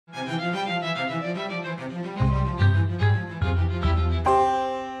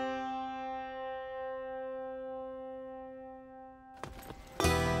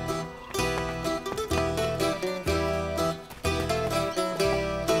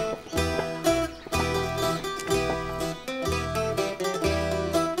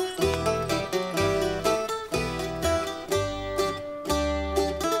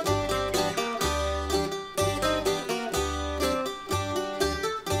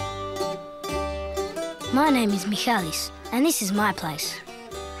My name is Michaelis, and this is my place.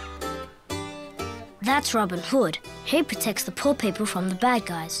 That's Robin Hood. He protects the poor people from the bad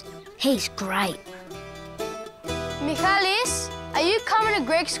guys. He's great. Michaelis, are you coming to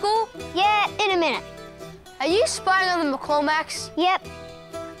Greek school? Yeah, in a minute. Are you spying on the McCormacks? Yep.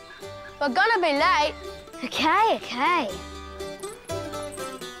 We're gonna be late. Okay.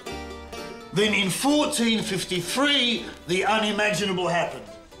 Then in 1453, the unimaginable happened.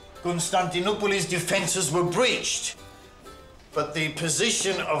 Constantinople's defences were breached. But the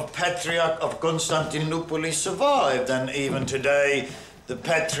position of Patriarch of Constantinople survived, and even today, the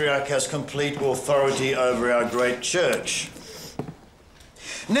Patriarch has complete authority over our great church.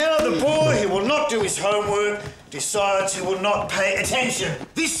 Now the boy who will not do his homework decides he will not pay attention.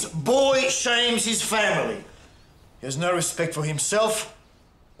 This boy shames his family. He has no respect for himself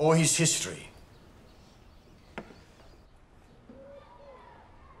or his history.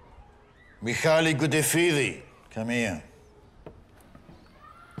 Michaeli Gudefidi, come here.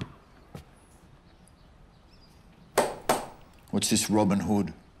 What's this Robin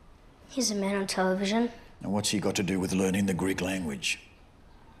Hood? He's a man on television. And what's he got to do with learning the Greek language?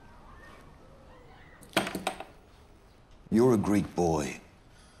 You're a Greek boy.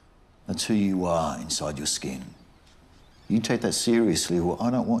 That's who you are inside your skin. You take that seriously or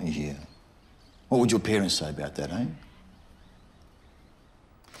I don't want you here. What would your parents say about that, eh?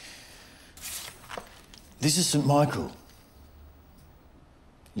 This is St. Michael.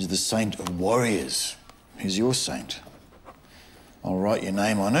 He's the saint of warriors. He's your saint. I'll write your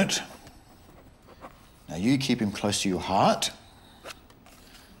name on it. Now you keep him close to your heart.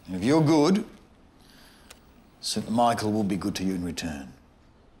 And if you're good, St. Michael will be good to you in return.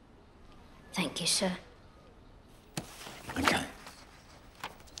 Thank you, sir. Okay.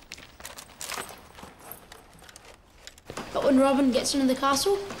 But when Robin gets into the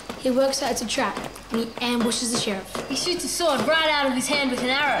castle, he works out it's a trap and he ambushes the sheriff. He shoots his sword right out of his hand with an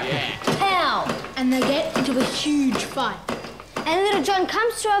arrow. Yeah. Pow! And they get into a huge fight. And Little John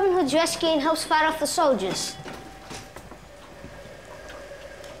comes to Robin Hood's rescue and helps fight off the soldiers.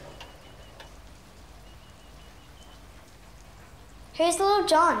 Who's Little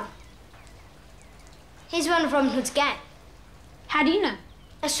John? He's one of Robin Hood's gang. How do you know?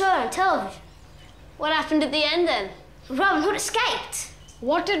 I saw it on television. What happened at the end then? Robin Hood escaped.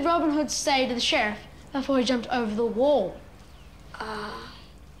 What did Robin Hood say to the sheriff before he jumped over the wall?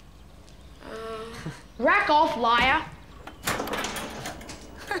 Rack off, liar.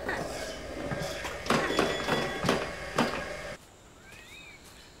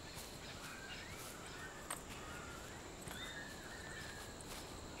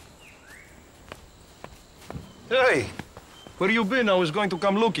 Hey, where you been? I was going to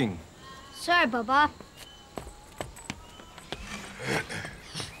come looking. Sorry, Baba.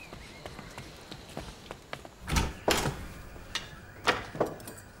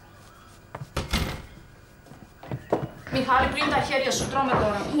 Μιχάλη, πριν τα χέρια σου, τρώμε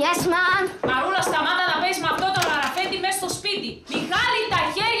τώρα. Yes, Mom. Μαρούλα, σταμάτα να παίζεις με αυτό το λαραφέτη μέσα στο σπίτι. Μιχάλη, τα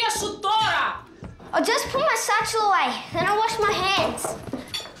χέρια σου τώρα! I'll just put my satchel away, then I'll wash my hands.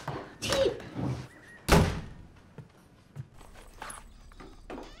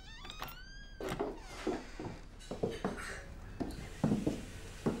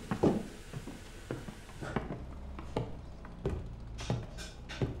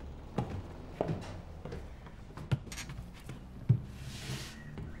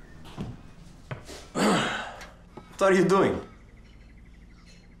 What are you doing?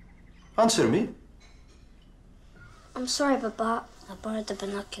 Answer me. I'm sorry, Baba. I borrowed the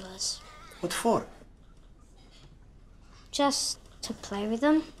binoculars. What for? Just to play with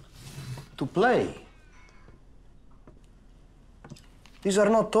them. To play. These are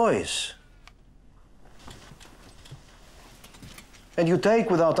not toys. And you take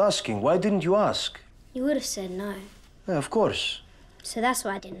without asking. Why didn't you ask? You would have said no. Yeah, of course. So that's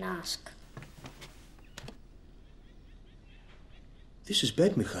why I didn't ask. This is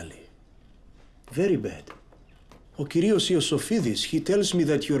bad, Michali. Very bad. Ο κυρίος Ιωσοφίδης, he tells me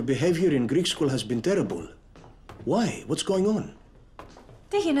that your behavior in Greek school has been terrible. Why? What's going on?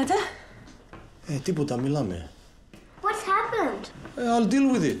 Τι γίνεται? Τίποτα, μιλάμε. What's happened? I'll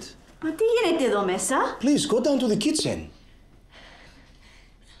deal with it. Μα τι γίνεται εδώ μέσα? Please, go down to the kitchen.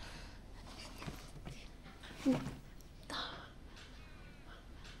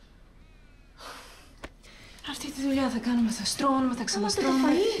 Αυτή τη δουλειά θα κάνουμε, θα στρώνουμε, θα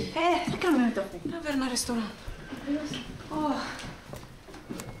ξαναστρώνουμε. Θα κάνουμε με το φαΐ. Να βρω ένα ρεστοράν.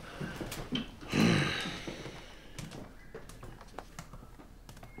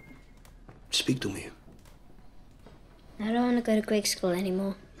 Speak to me. I don't want to go to Greek school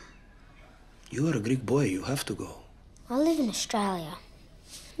anymore. You are a Greek boy. You have to go. I live in Australia.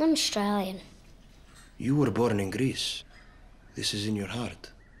 I'm Australian. You were born in Greece. This is in your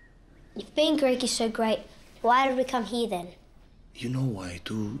heart. If being Greek is so great, why did we come here then? You know why?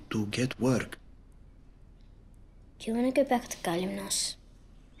 To get work. Do you want to go back to Galimnos?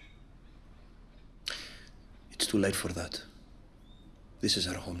 It's too late for that. This is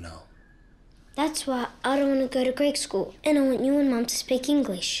our home now. That's why I don't want to go to Greek school, and I want you and Mum to speak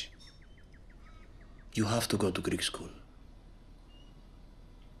English. You have to go to Greek school.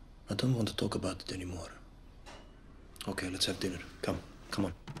 I don't want to talk about it anymore. Okay, let's have dinner. Come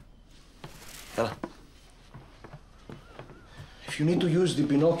on. Ella. If you need to use the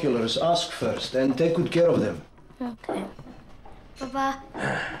binoculars, ask first and take good care of them. Okay. Papa,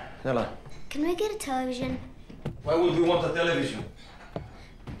 Ella. can we get a television? Why would we want a television?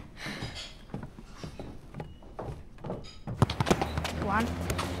 One.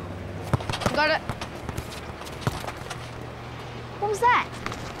 Got it. What was that?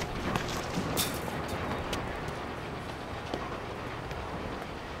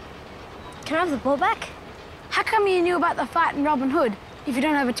 Can I have the ball back? How come you knew about the fight in Robin Hood if you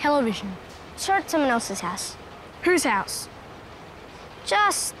don't have a television? Saw it at someone else's house. Whose house?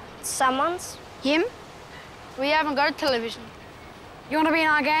 Just someone's. Him? We haven't got a television. You want to be in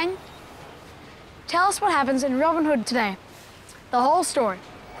our gang? Tell us what happens in Robin Hood today. The whole story,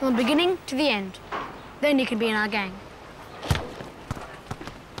 from the beginning to the end. Then you can be in our gang.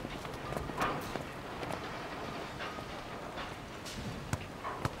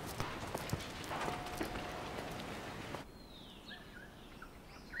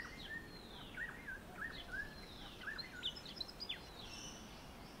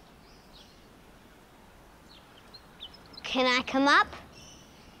 Can I come up?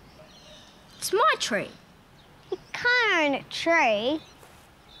 It's my tree. You can't own a tree.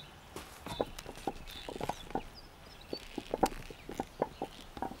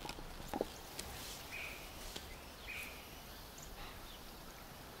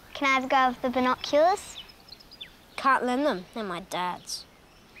 Can I have a go of the binoculars? Can't lend them. They're my dad's.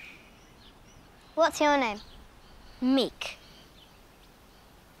 What's your name? Meek.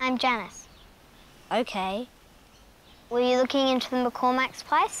 I'm Janice. Okay. Were you looking into the McCormack's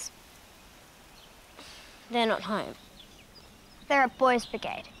place? They're not home. They're at Boys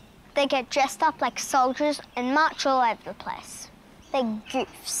Brigade. They get dressed up like soldiers and march all over the place. They're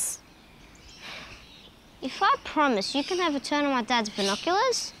goofs. If I promise you can have a turn on my dad's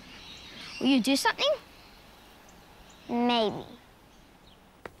binoculars, will you do something? Maybe.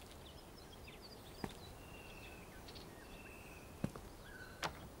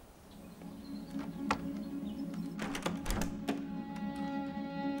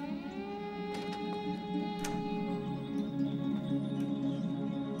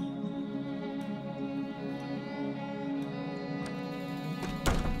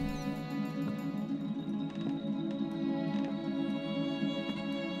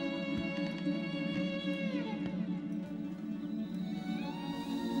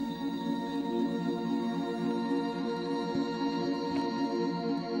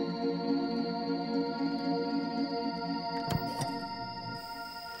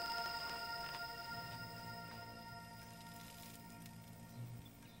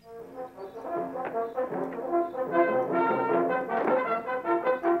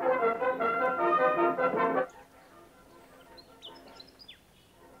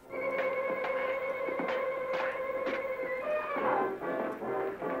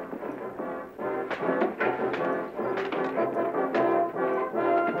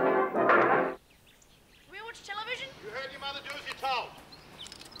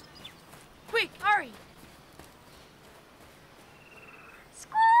 Quick, hurry!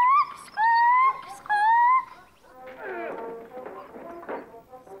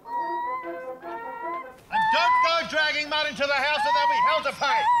 And don't go dragging mud into the house or there'll be hell to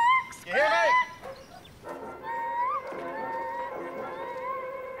pay. You hear me?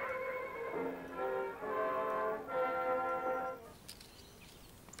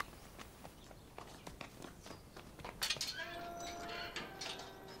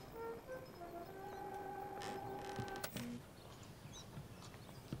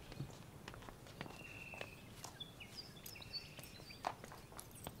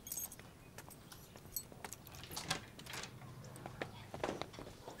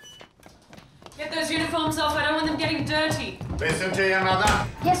 Get those uniforms off. I don't want them getting dirty. Listen to your mother.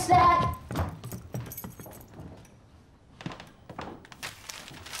 Yes, Dad.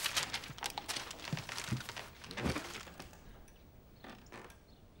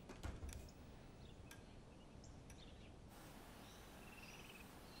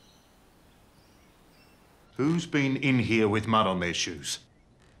 Who's been in here with mud on their shoes?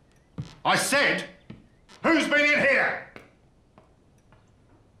 I said, who's been in here?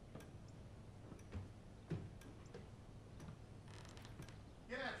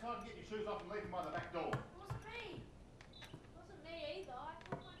 Get outside and get your shoes off and leave them by the back door. It wasn't me. It wasn't me either. I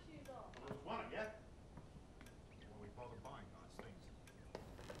took my shoes off. Well, it was one of you. Why we bother buying nice things?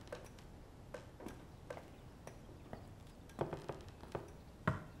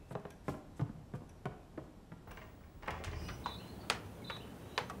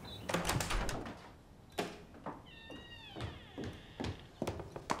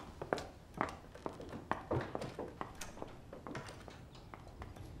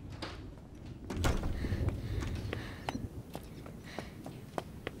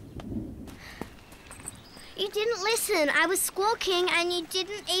 You didn't listen. I was squawking and you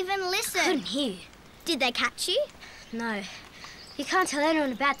didn't even listen. I couldn't hear you. Did they catch you? No. You can't tell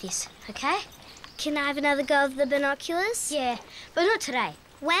anyone about this, okay? Can I have another go of the binoculars? Yeah, but not today.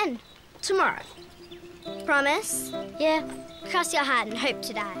 When? Tomorrow. Promise? Yeah. Cross your heart and hope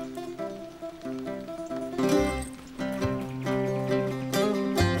to die.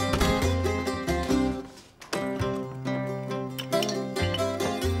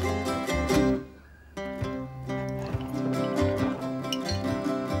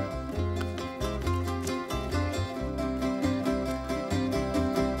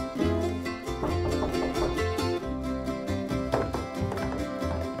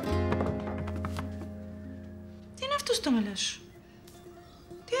 Τι είναι αυτό στο μελέ σου?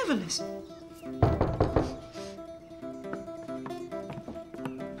 Τι έβαλες?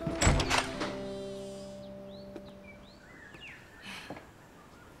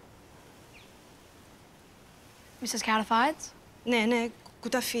 Mrs. Counterfieds? Ναι,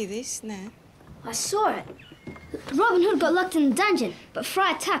 κουταφίδης, ναι. I saw it. Robin Hood got locked in the dungeon, but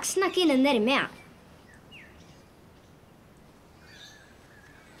Friar Tuck snuck in and let him out.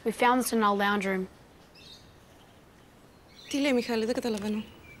 We found this in our lounge room. Τι λέει, Μιχάλη, δεν καταλαβαίνω.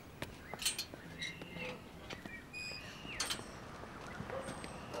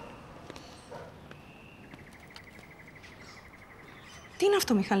 Τι είναι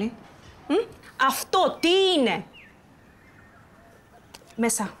αυτό, Μιχάλη? Αυτό τι είναι?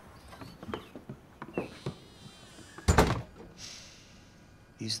 Μέσα.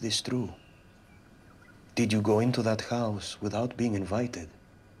 Is this true? Did you go into that house without being invited?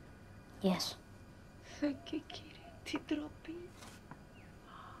 Yes. Τι ντροπή.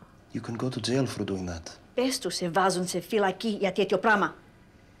 You can go to jail for doing that. Πες του σε βάζουν σε φυλακή για τέτοιο πράγμα.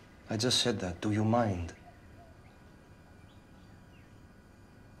 I just said that. Do you mind?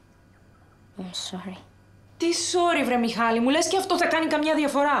 I'm sorry. Τι sorry, βρε Μιχάλη, μου λες και αυτό θα κάνει καμιά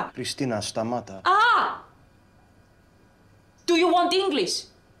διαφορά. Κριστίνα, σταμάτα. Α! Do you want English?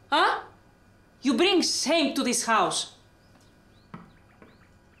 Huh? You bring shame to this house.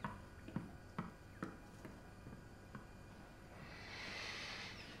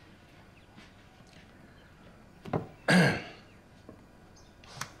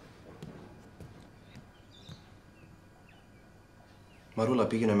 Μαρούλα,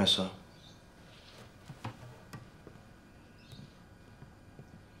 πήγαινε μέσα.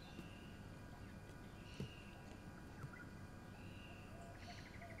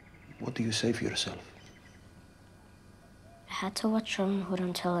 What do you say for yourself? I had to watch Robin Hood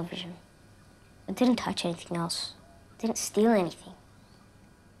on television. I didn't touch anything else. I didn't steal anything.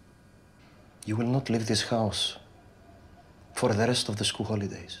 You will not leave this house for the rest of the school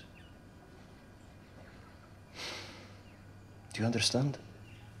holidays. Do you understand?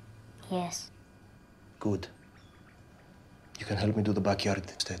 Yes. Good. You can help me do the backyard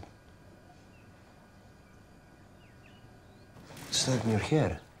instead. It's like in your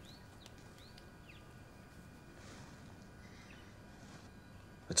hair.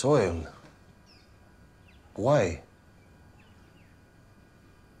 It's oil. Why?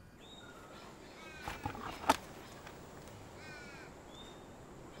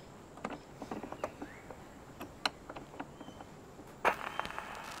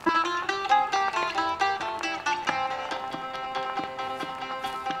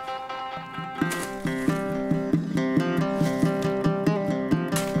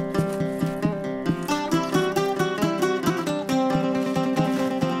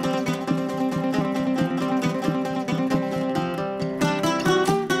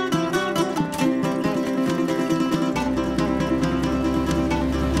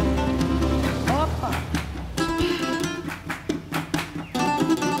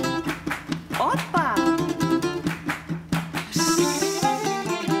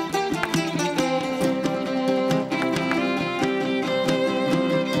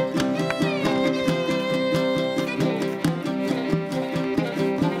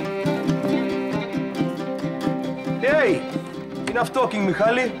 Enough talking,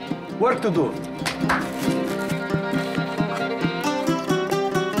 Michaeli. Work to do.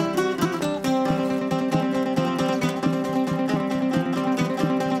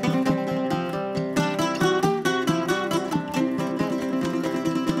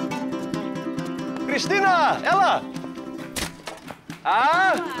 Χριστίνα, έλα!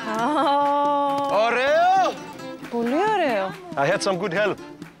 Ωραίο! Πολύ ωραίο. I had some good help.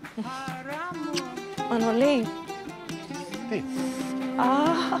 Μανολή. Τι?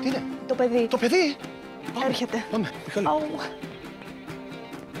 Τι είναι? Το παιδί. Το παιδί! Έρχεται. Πάμε, Μιχάλη. Αου.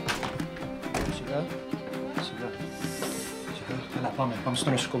 Σιγά, σιγά. Έλα, πάμε στο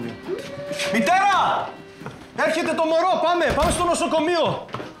νοσοκομείο. Μητέρα! Έρχεται το μωρό, πάμε στο νοσοκομείο.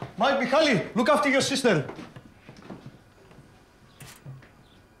 Μιχάλη, look after your sister.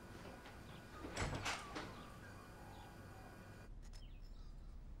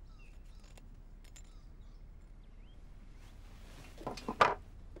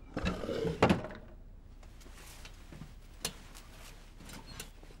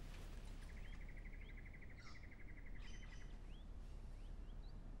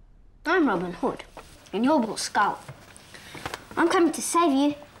 I'm Robin Hood, and you're Bull Skull. I'm coming to save you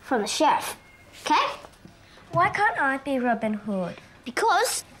from the sheriff, okay? Why can't I be Robin Hood?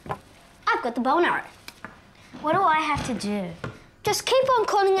 Because I've got the bow and arrow. What do I have to do? Just keep on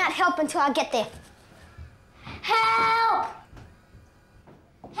calling out help until I get there. Help!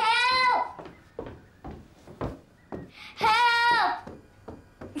 Help! Help!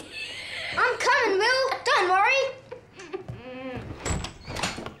 I'm coming, Will. Don't worry.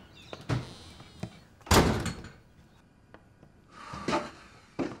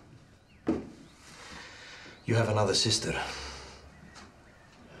 You have another sister.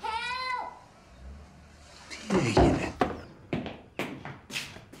 Help! Τι έγινε?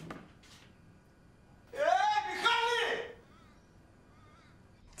 Μιχάλη!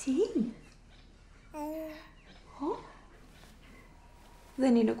 Τι είναι?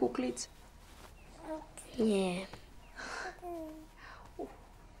 Δεν είναι κουκλίτσα. Yeah.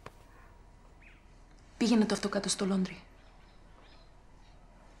 Πήγαινε το αυτό κάτω στο λόντρι.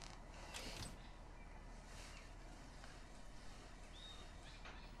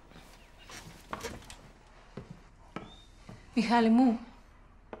 Michaeli μου.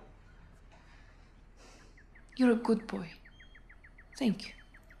 You're a good boy. Thank you.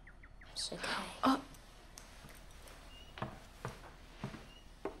 It's okay.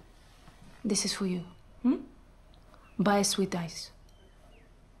 This is for you. Buy sweet ice.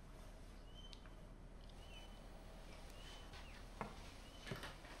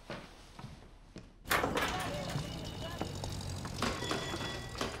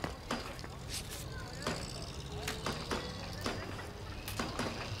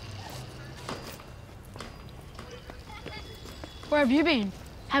 Where have you been?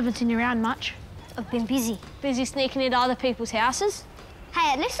 Haven't seen you around much. I've been busy. Busy sneaking into other people's houses? Hey,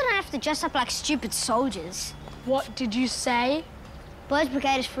 at least I don't have to dress up like stupid soldiers. What did you say? Birds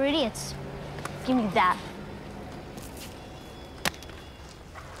Brigade is for idiots. Give me that.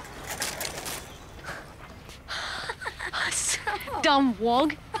 Dumb wog.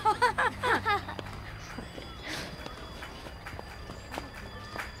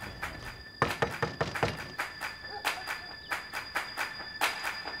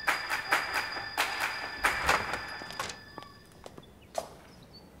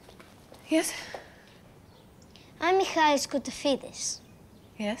 Yes? I'm Michaelis Koutafidis.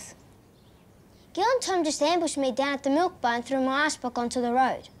 Yes? Gil and Tom just ambushed me down at the milk bar and threw my icebox onto the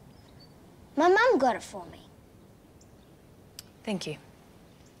road. My mum got it for me. Thank you.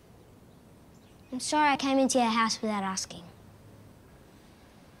 I'm sorry I came into your house without asking.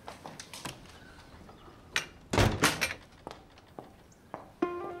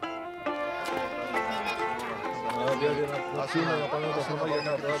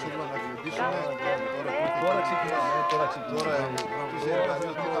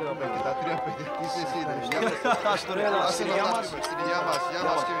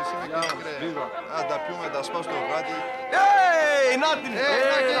 Hey, Νάτι!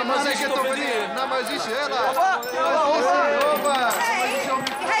 Να ζήσει το παιδί! Να μας ζήσει, έλα!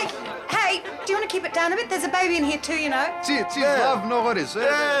 Hey, do you want to keep it down a bit? There's a baby in here too, you know. Love, no worries.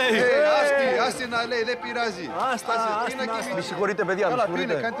 Άστι να λέει, δεν πειράζει. Με συγχωρείτε, παιδιά, με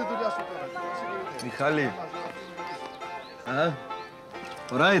συγχωρείτε. Κάντε δουλειά σου τώρα. Μιχάλη.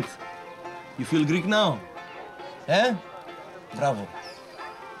 Alright. You feel Greek now? Μπράβο.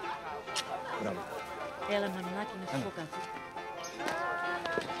 Μπράβο. Έλα, μανουλάκι, να σου πω κάτι.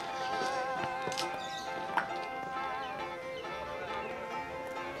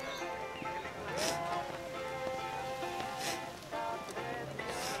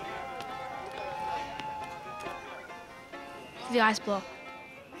 to the ice block.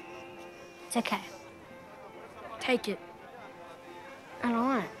 It's okay. Take it. I don't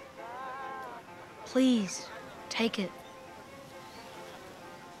want it. Please, take it.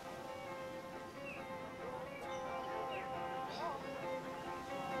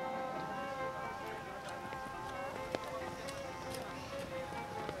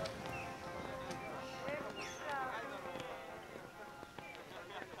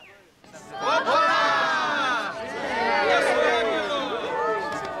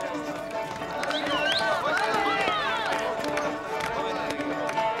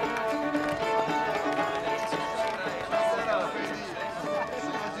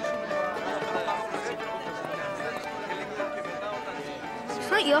 It's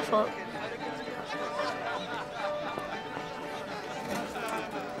not your fault.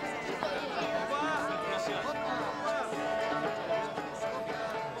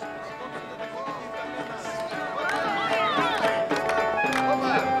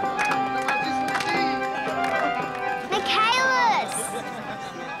 Michaelis!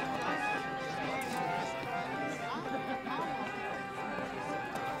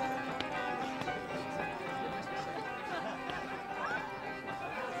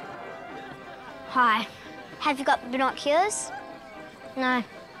 Hi. Have you got binoculars? No.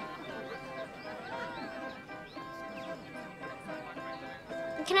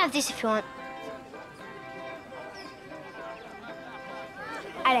 You can have this if you want.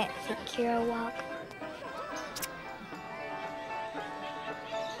 I don't think you're a wild